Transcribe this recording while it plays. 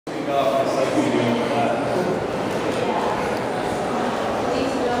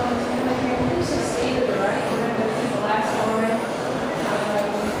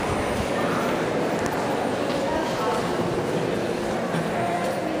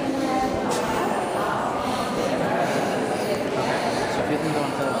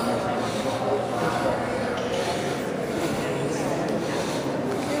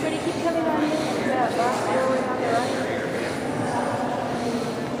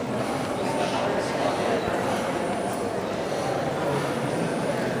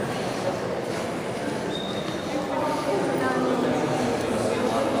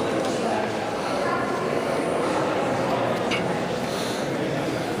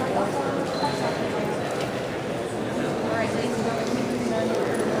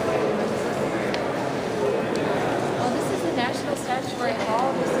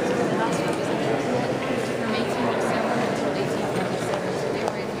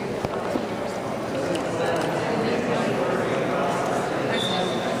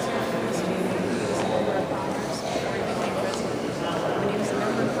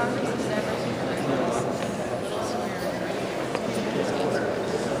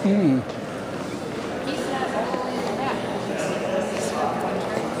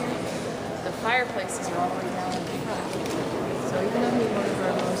The fireplaces are all the way down in the front. So even though he's one of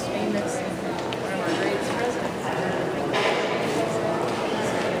our most famous, one of our greatest presidents,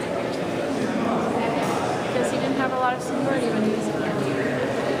 because he didn't have a lot of seniority when he was a kid.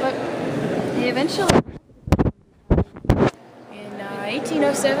 But he eventually, in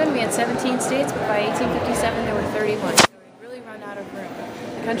 1807 we had 17 states, but by 1857 there were 31. So we'd really run out of room.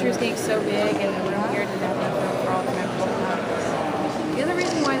 The country was getting so big, and the room here didn't have enough room for all the members of Congress. The other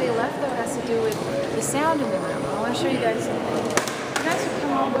reason why they left, though, has to do with the sound in the room. I want to show you guys something. You guys would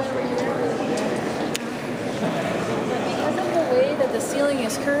come all the way over here. Because of the way that the ceiling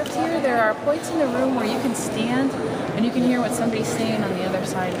is curved here, there are points in the room where you can stand and you can hear what somebody's saying on the other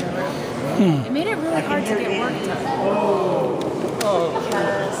side of the room. It made it really hard to get work done.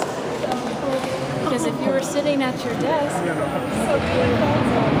 Because if you were sitting at your desk,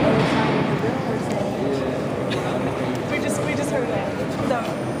 we just heard that.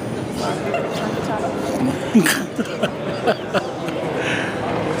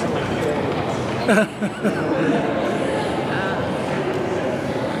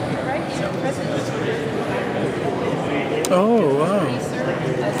 Oh, wow. He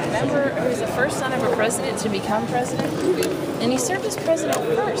served as a member, he was the first son of a president to become president, and he served as president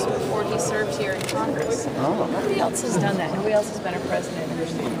first before he served here in Congress. Nobody else has done that. Nobody else has been a president in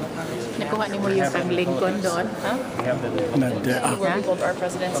Congress. Nakuha ni mo yung kang Lincoln doon? Huh? Where people are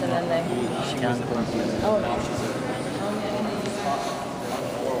presidents and then they... Oh, no.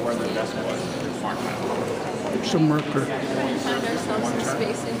 Where the desk was, Some worker. We found ourselves some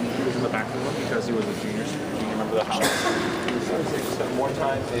space in here. he was in the back of the room because he was a junior. Do you remember the house? He spent more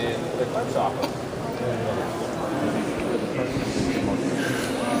time in the clerk's office.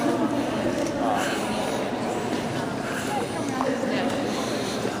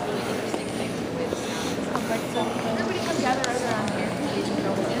 Everybody come gather around here. And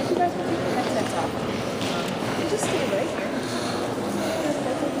if you guys want to take your headsets off, you just stay right here.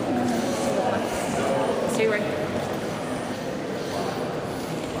 Stay right here.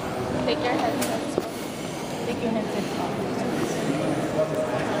 Take your headsets off. Take your headsets off.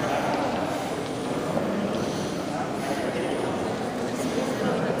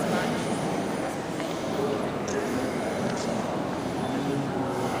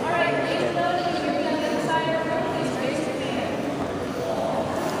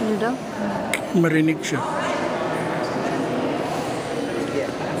 Ano daw? Marinig siya.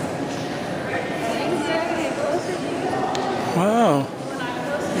 Wow.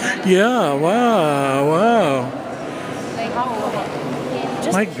 Yeah, wow, wow.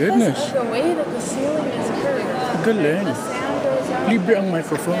 My goodness. Because of the way that the ceiling is curved, Galing. the sound goes out. Libre ang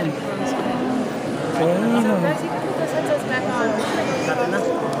microphone. So Wow. guys, you can put those headsets back on.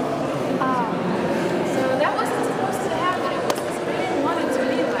 So that wasn't supposed to happen. It was we didn't want it to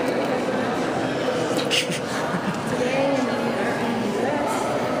be like that. Today in the U.S.,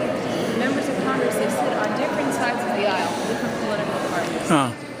 members of Congress, they sit on different sides of the aisle, different political parties.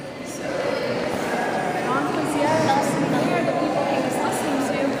 Ah. Congress, yeah, also here, the people he was listening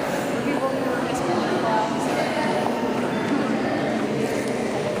to were people who were his political officers.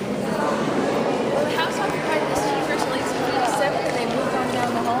 Well, the House occupied this chamber until 1887, and they moved on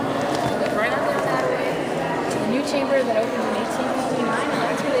down the hall, right on down that way, to the new chamber that opened in 1859, and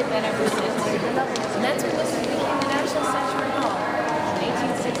that's where they've been ever since. And that's when this became the National Statuary Hall in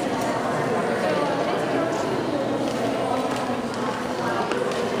 1860.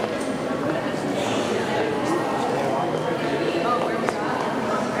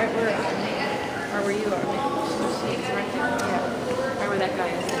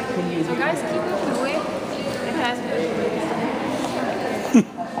 These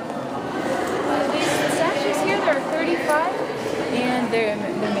statues here, there are 35, and they're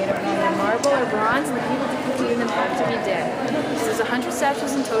made of either marble or bronze, and the people depicted in them have to be dead. So there's 100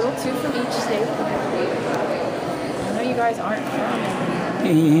 statues in total, 2 from each state. I know you guys aren't from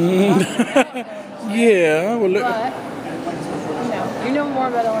Yeah, well, look. but you know more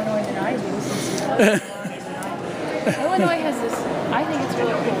about Illinois than I do, since you live Illinois has this, I think it's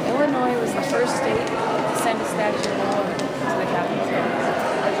really cool. Illinois was the first state to send a statue of a woman to the Capitol.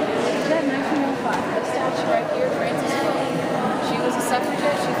 That 1905, this statue right here, Frances Wood. She was a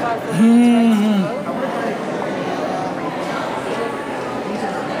suffragette, she fought for women's rights to vote.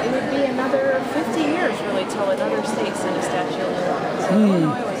 It would be another 50 years, really, till another state sent a statue of a woman. So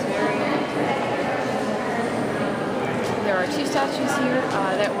Illinois was very... There are 2 statues here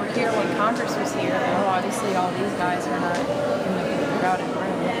that were here when Congress was here. Obviously, all these guys are not in the crowded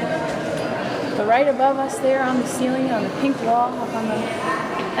room. But right above us there on the ceiling, on the pink wall, up on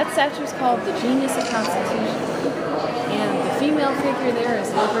that statue is called the Genius of Constitution. And the female figure there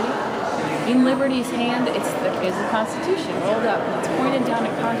is Liberty. In Liberty's hand is the Constitution rolled up, and it's pointed down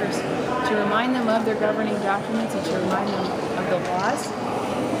at Congress to remind them of their governing documents and to remind them of the laws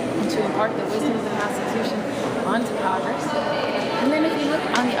and to impart the wisdom of the Constitution onto Congress. And then if you look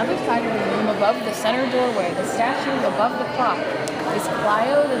on the other side of the room, above the center doorway, the statue above the clock is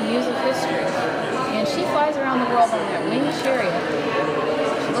Clio, the Muse of History. And she flies around the world on that winged chariot.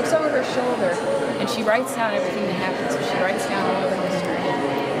 She looks over her shoulder and she writes down everything that happens. So she writes down all of the history.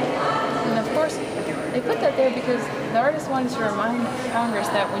 And of course, they put that there because the artist wanted to remind Congress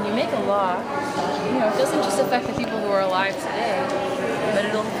that when you make a law, it doesn't just affect the people who are alive today, but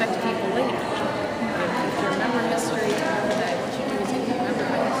it'll affect people later. If you remember history, that what you do is you remember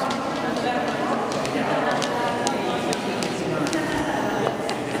my history.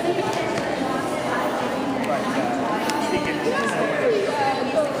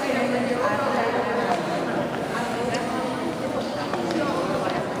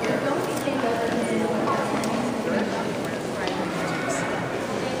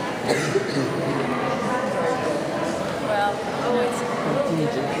 Well,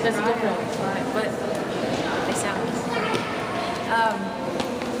 there's a different one, but they sound.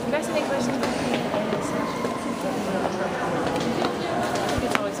 You guys have any questions about the statue? I think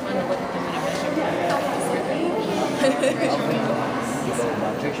it's always fun to look at them in a measure.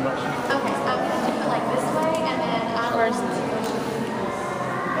 Like this way, and then First.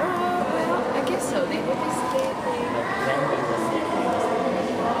 Well, I guess so. They would be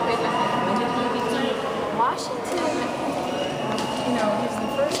Washington, he was the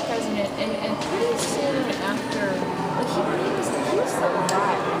first president, and pretty soon after, he was still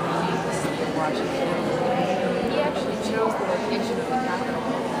alive when he was in Washington. He actually chose the location of the Capitol.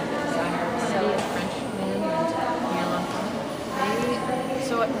 A Frenchman and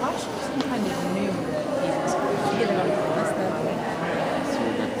so Washington kind of knew that he was going to get it on the list that way. So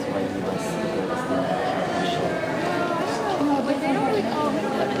that's why he was But they don't really call him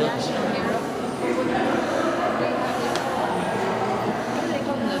a national hero. They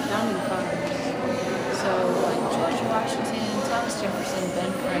call him the founding fathers. So George Washington, Thomas Jefferson,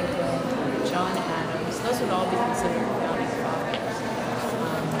 Ben Franklin, John Adams, those would all be considered the founding fathers.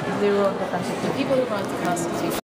 They wrote the Constitution. The people who wrote the Constitution.